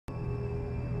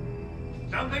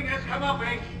Something has come up,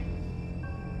 Brig.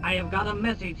 I have got a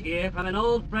message here from an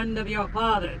old friend of your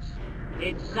father's.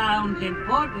 It sounds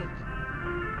important.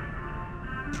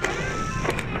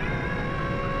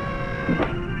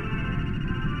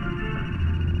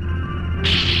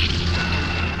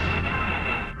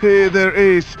 Hey there,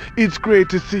 Ace. It's great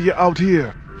to see you out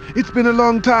here. It's been a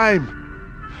long time.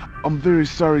 I'm very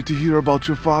sorry to hear about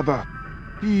your father.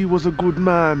 He was a good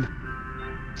man.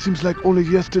 Seems like only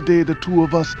yesterday the two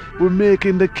of us were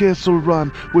making the castle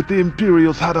run with the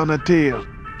Imperials hot on a tail.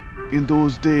 In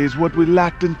those days, what we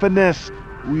lacked in finesse,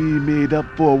 we made up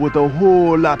for with a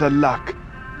whole lot of luck.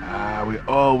 We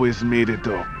always made it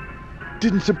though.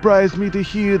 Didn't surprise me to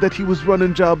hear that he was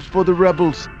running jobs for the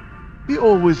rebels. He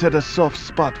always had a soft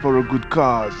spot for a good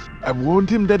cause. I warned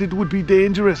him that it would be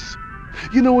dangerous.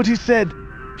 You know what he said?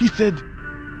 He said,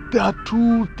 there are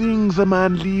two things a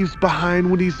man leaves behind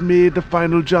when he's made the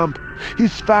final jump.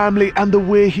 His family and the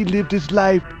way he lived his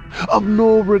life. I've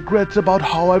no regrets about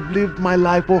how I've lived my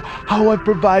life or how I've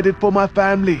provided for my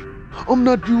family. I'm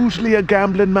not usually a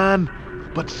gambling man,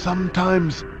 but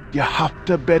sometimes you have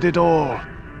to bet it all.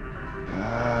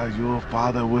 Your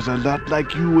father was a lot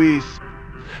like you, Ace.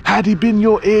 Had he been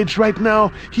your age right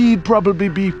now, he'd probably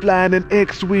be flying an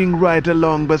X-Wing right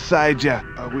along beside you.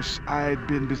 I wish I'd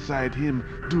been beside him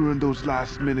during those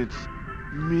last minutes.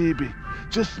 Maybe,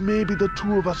 just maybe the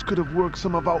two of us could have worked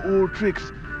some of our old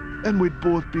tricks, and we'd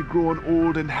both be growing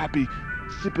old and happy,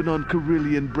 sipping on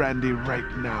Carillion brandy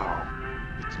right now.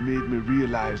 It's made me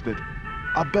realize that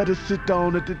I better sit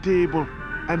down at the table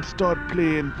and start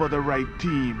playing for the right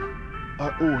team.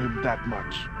 I owe him that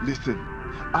much. Listen.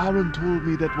 Aaron told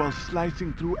me that while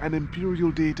slicing through an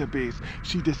Imperial database,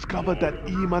 she discovered that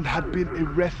Emon had been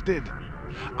arrested.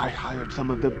 I hired some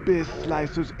of the best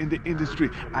slicers in the industry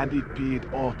and it paid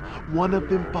off. One of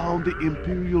them found the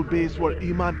Imperial base where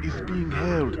Emon is being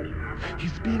held.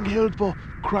 He's being held for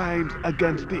crimes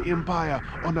against the Empire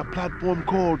on a platform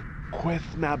called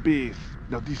Quesna Base.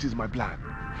 Now this is my plan.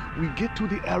 We get to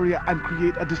the area and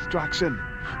create a distraction.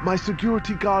 My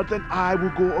security guards and I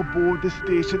will go aboard the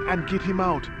station and get him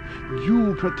out.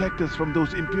 You protect us from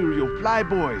those Imperial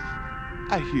flyboys.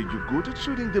 I hear you're good at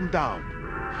shooting them down.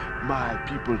 My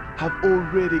people have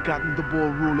already gotten the ball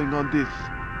rolling on this.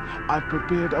 I've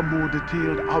prepared a more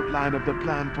detailed outline of the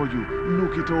plan for you.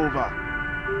 Look it over.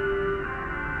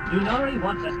 Dunari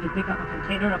wants us to pick up a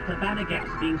container of Savannah gas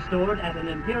being stored at an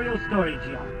Imperial storage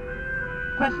yard.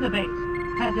 Quesna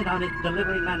Base has it on its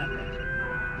delivery manifest.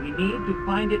 We need to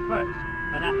find it first,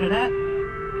 but after that,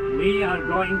 we are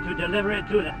going to deliver it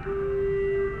to them.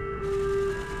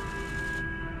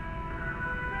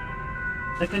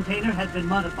 The container has been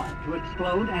modified to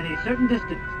explode at a certain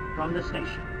distance from the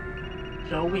station.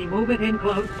 So we move it in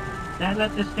close, then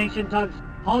let the station tugs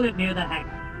haul it near the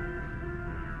hangar.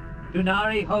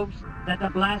 Dunari hopes that the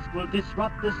blast will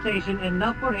disrupt the station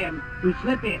enough for him to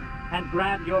slip in and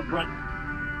grab your brother.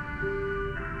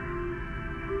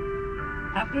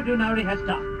 After Dunari has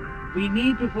docked, we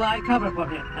need to fly cover for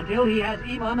him until he has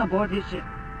Emon aboard his ship.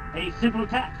 A simple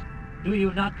task. Do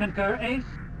you not concur, Ace?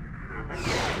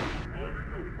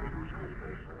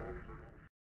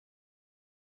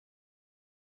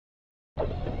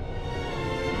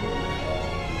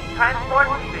 Transport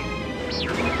moving.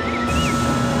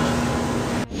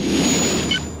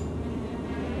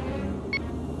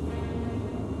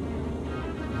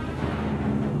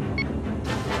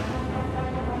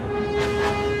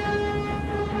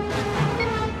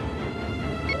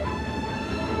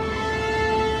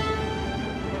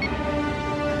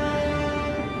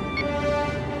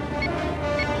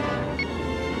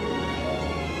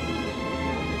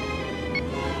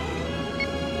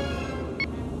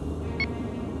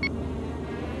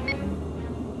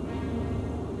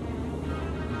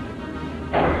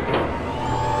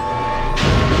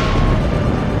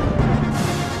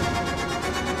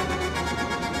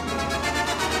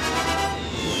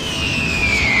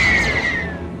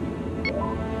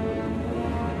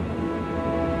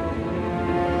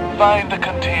 Find the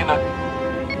container.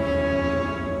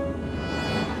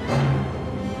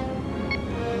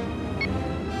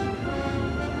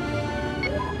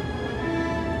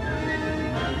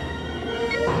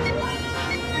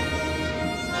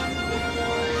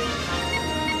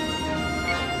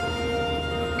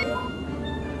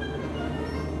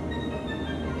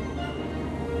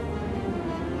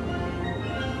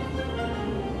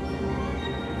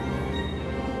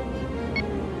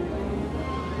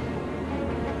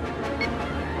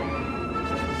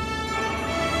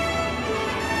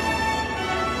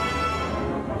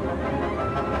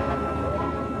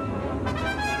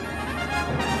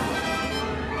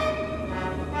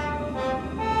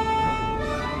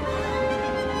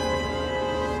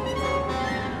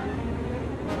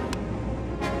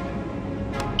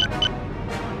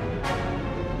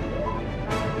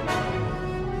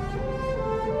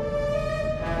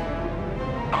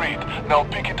 Now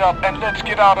pick it up and let's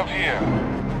get out of here.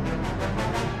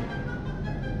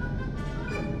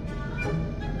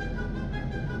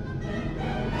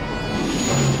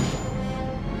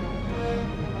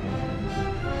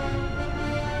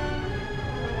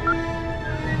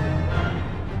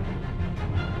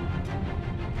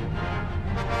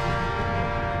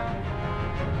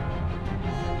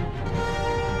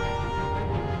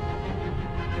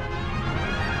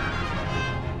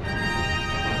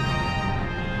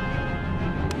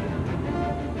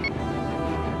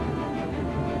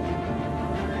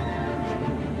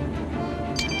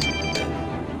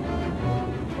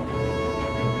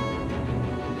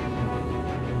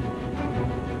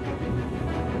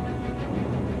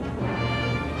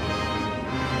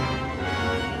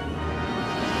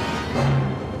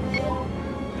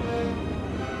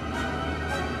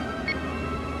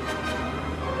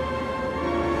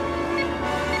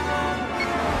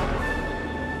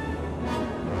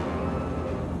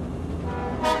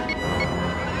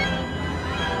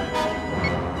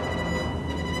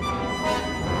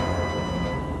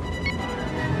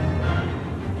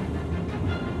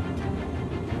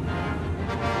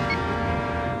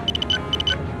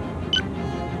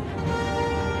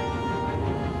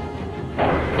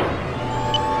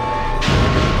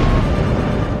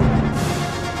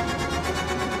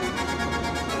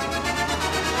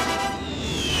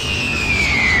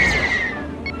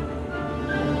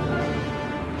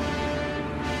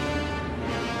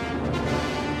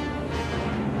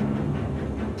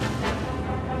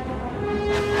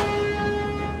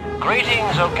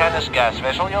 Greetings, Ocanis gas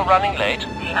vessel. You're running late.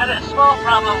 We had a small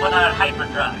problem with our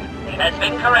hyperdrive. It has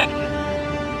been corrected.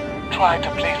 Try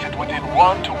to place it within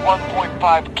 1 to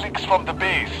 1.5 clicks from the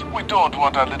base. We don't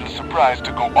want our little surprise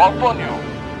to go off on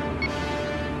you.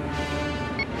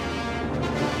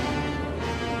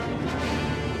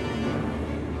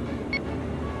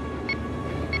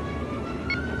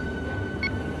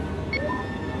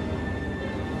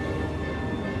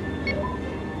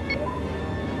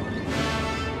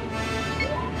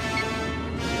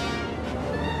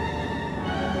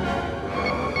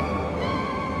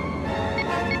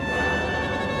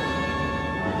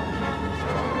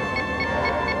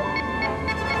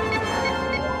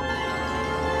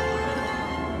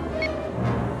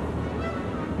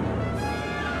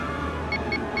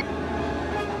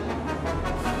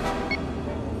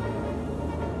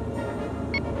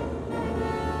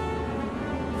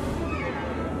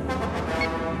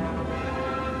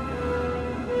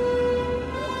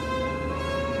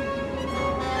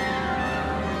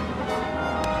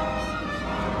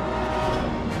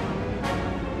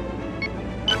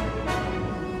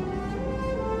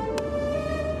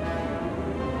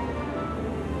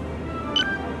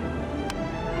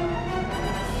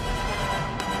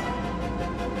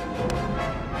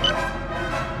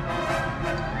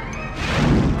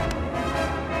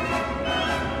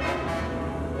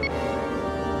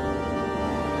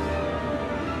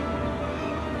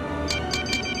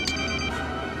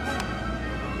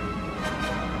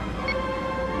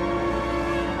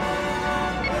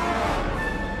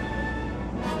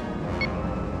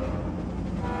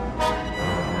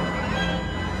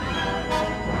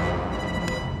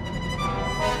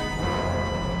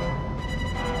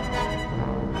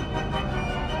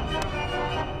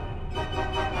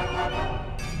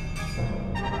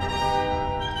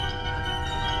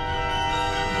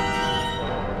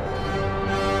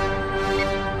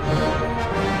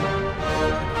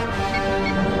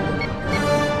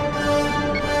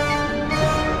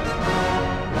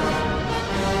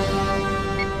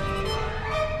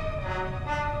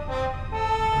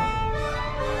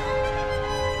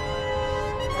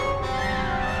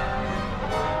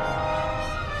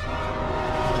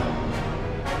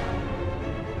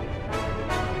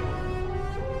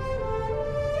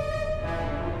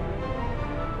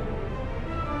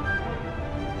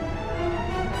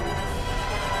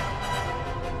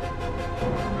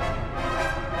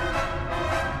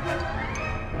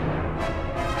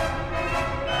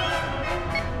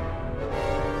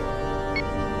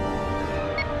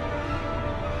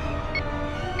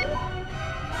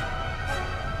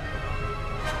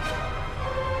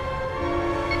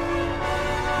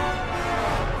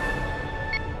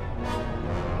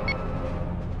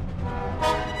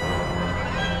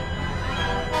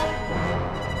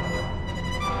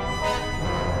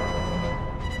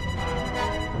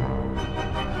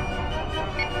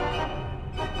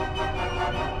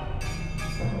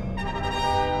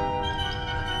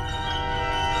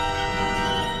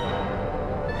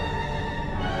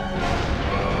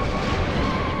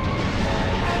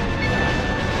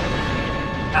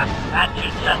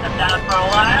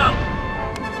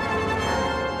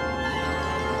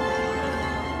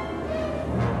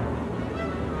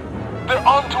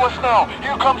 onto us now.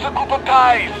 Here comes a group of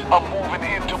guys. I'm moving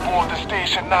in to board the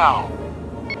station now.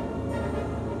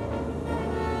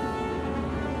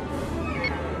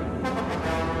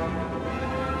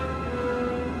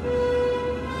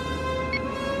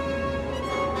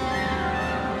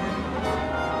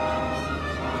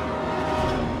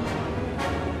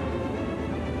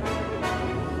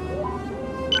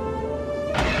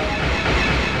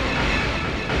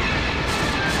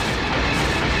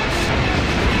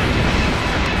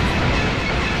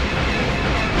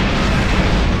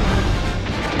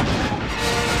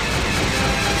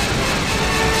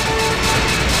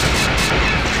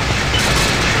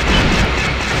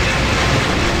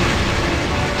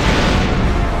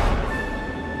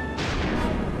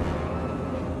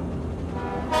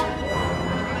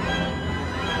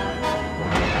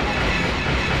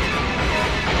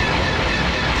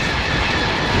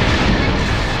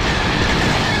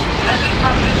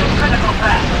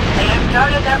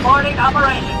 Started their boarding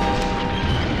operation.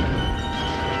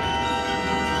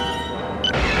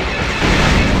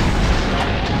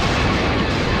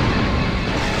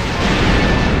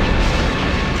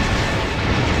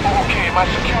 Okay, my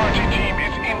security team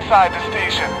is inside the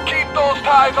station. Keep those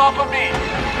ties off of me.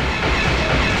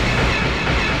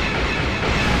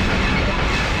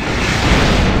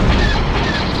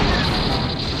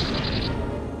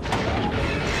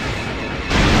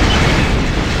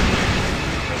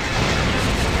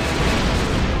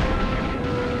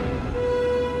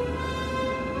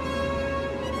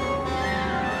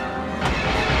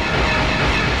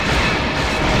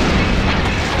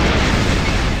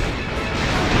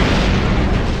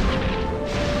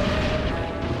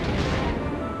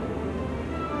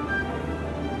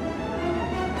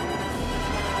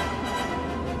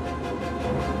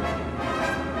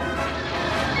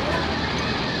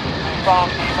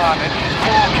 Found Emon and he's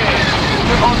okay.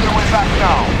 They're on their way back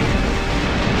now.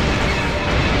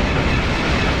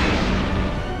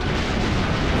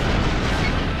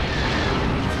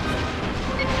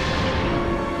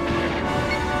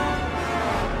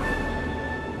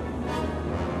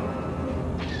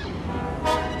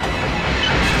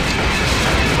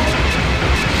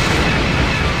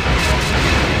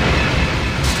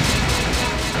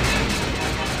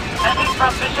 Heading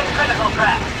from mission critical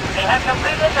craft. They have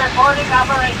completed their boarding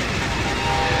operation.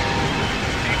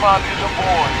 Emon is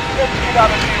aboard. Let's get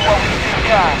out of here while we still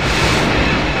can.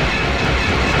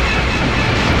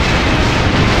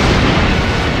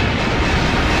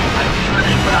 I'm sure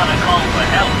they put out a call for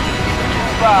help.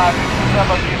 Too bad it will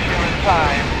never get here in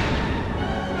time.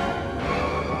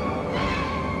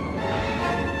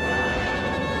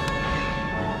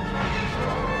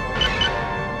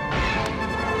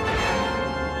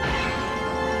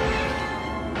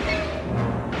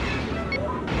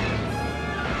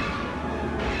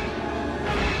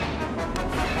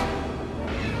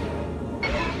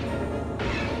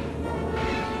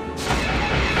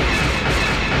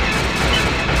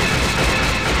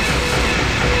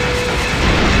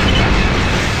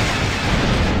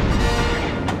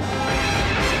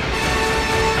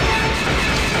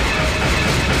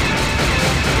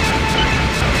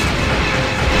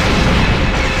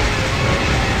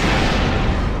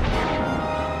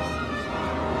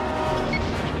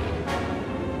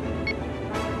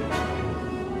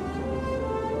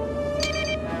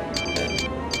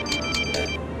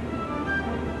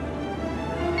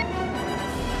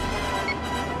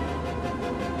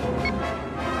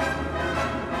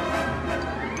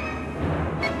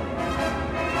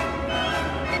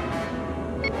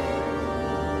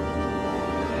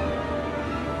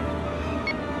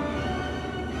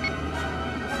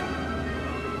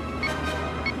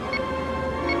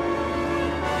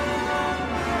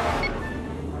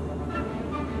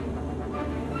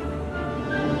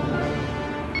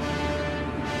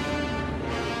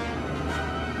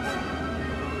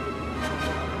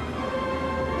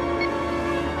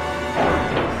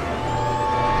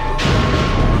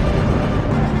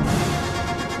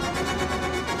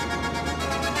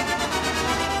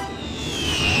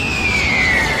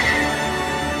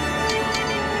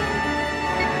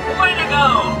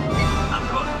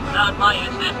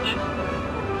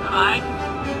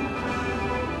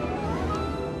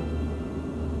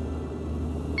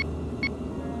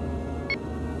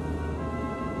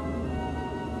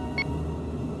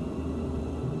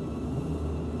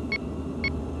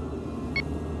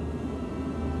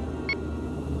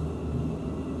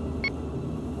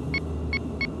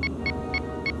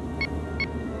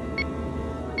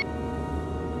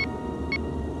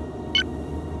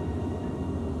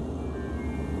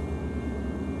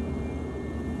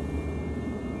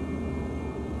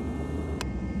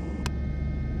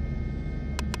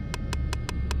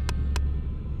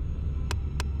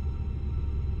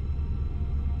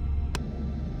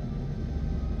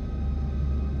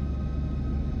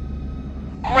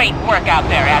 Great work out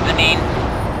there, Azamine.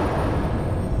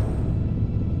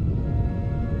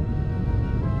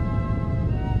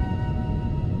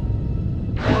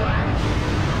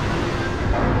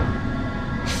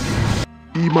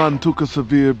 Emon took a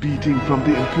severe beating from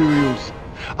the Imperials.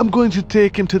 I'm going to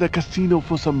take him to the casino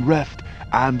for some rest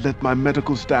and let my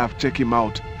medical staff check him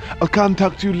out. I'll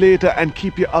contact you later and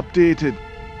keep you updated.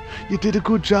 You did a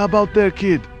good job out there,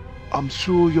 kid. I'm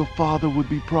sure your father would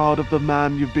be proud of the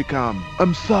man you've become.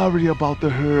 I'm sorry about the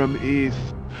Hiram,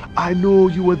 Ace. I know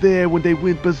you were there when they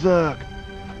went berserk.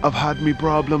 I've had me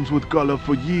problems with Gullah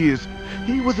for years.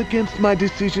 He was against my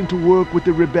decision to work with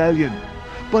the rebellion.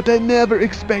 But I never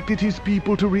expected his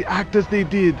people to react as they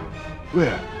did.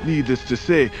 Well, needless to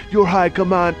say, your high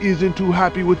command isn't too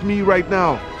happy with me right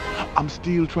now. I'm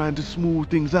still trying to smooth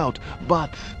things out,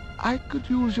 but I could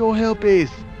use your help,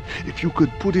 Ace. If you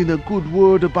could put in a good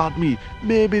word about me,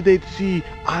 maybe they'd see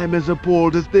I'm as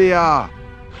appalled as they are.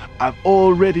 I've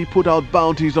already put out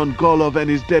bounties on Golov and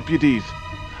his deputies.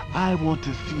 I want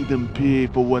to see them pay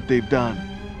for what they've done.